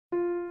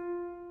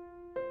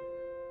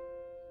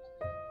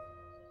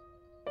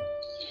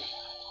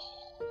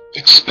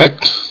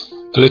expect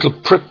a little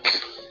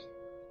prick.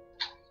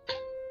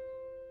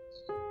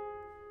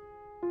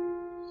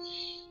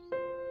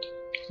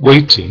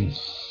 Waiting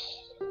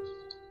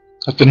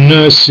at the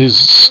nurse's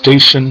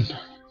station.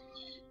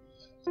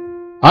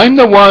 I'm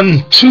the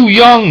one too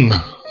young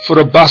for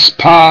a bus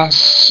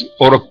pass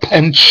or a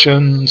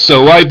pension,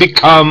 so I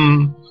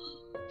become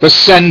the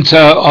center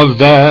of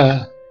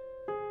their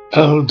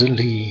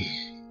elderly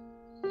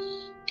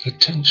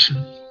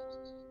attention.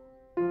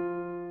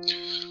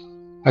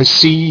 I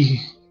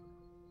see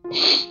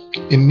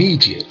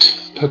immediate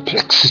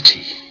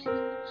perplexity,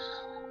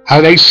 how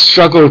they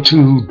struggle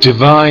to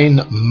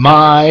divine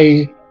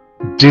my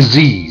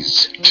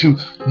disease, to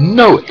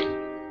know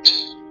it,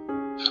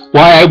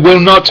 why I will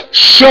not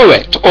show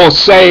it or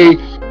say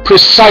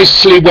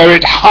precisely where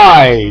it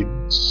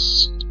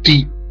hides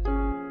deep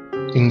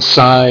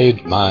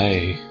inside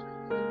my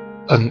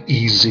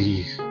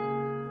uneasy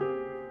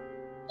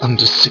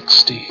under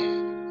 60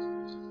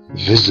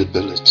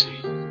 visibility.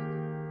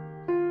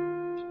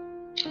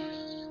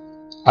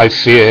 I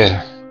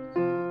fear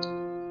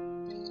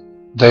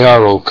they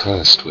are all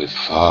cursed with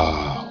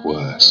far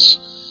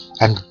worse,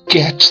 and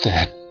get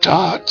their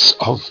darts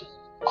of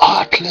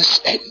artless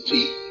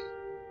envy.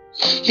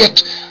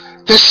 Yet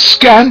their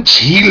scant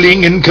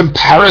healing in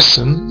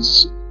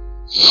comparisons.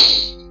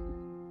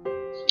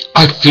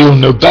 I feel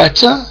no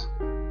better,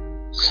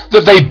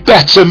 that they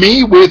better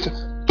me with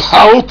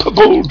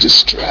palpable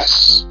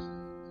distress.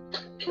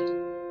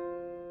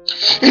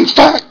 In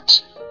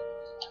fact,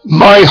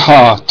 my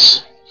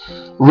heart,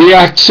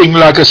 reacting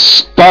like a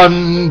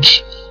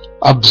sponge,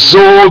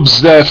 absorbs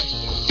their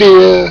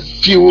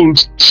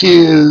fear-fueled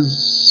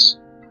tears.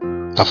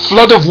 The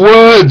flood of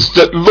words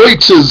that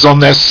loiters on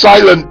their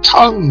silent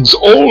tongues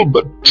all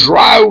but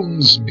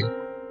drowns me.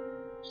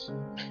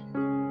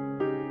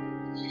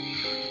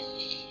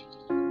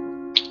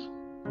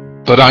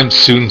 But I'm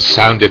soon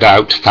sounded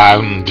out,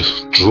 found,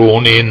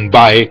 drawn in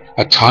by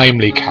a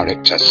timely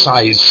character,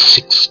 size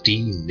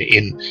 16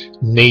 in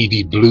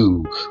navy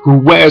blue, who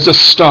wears a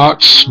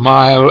starched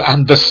smile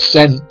and the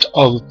scent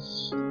of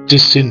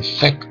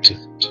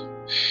disinfectant.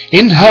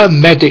 In her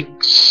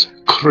medic's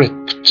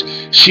crypt,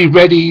 she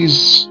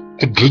readies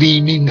a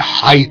gleaming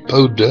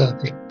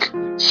hypodermic,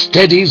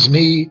 steadies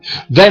me,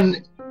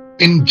 then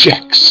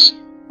injects.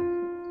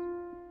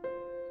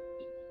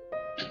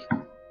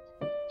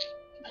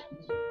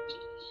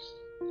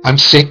 I'm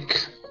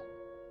sick.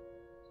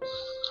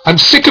 I'm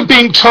sick of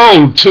being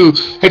told to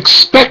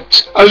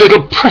expect a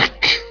little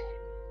prick.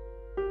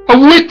 A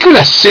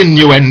witless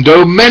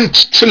innuendo meant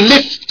to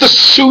lift the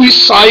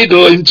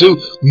suicidal into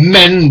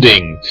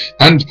mending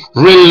and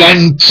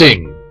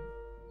relenting.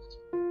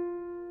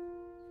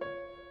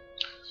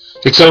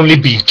 It's only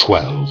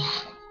B12,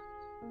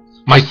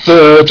 my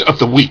third of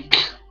the week.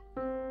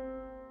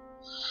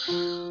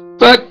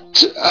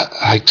 But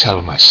I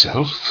tell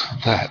myself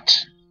that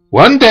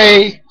one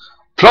day,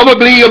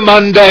 probably a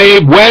Monday,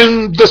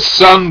 when the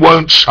sun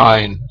won't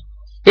shine,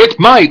 it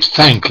might,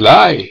 thank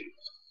life,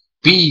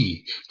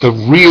 be the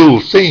real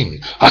thing,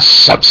 a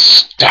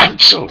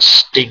substantial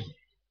sting.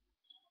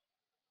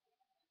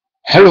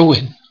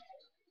 Heroin,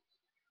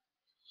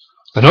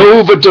 an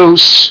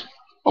overdose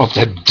of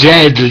the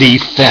deadly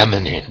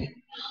feminine,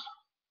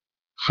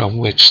 from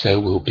which there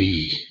will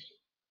be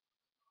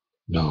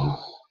no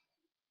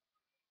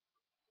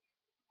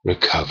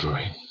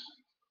recovering.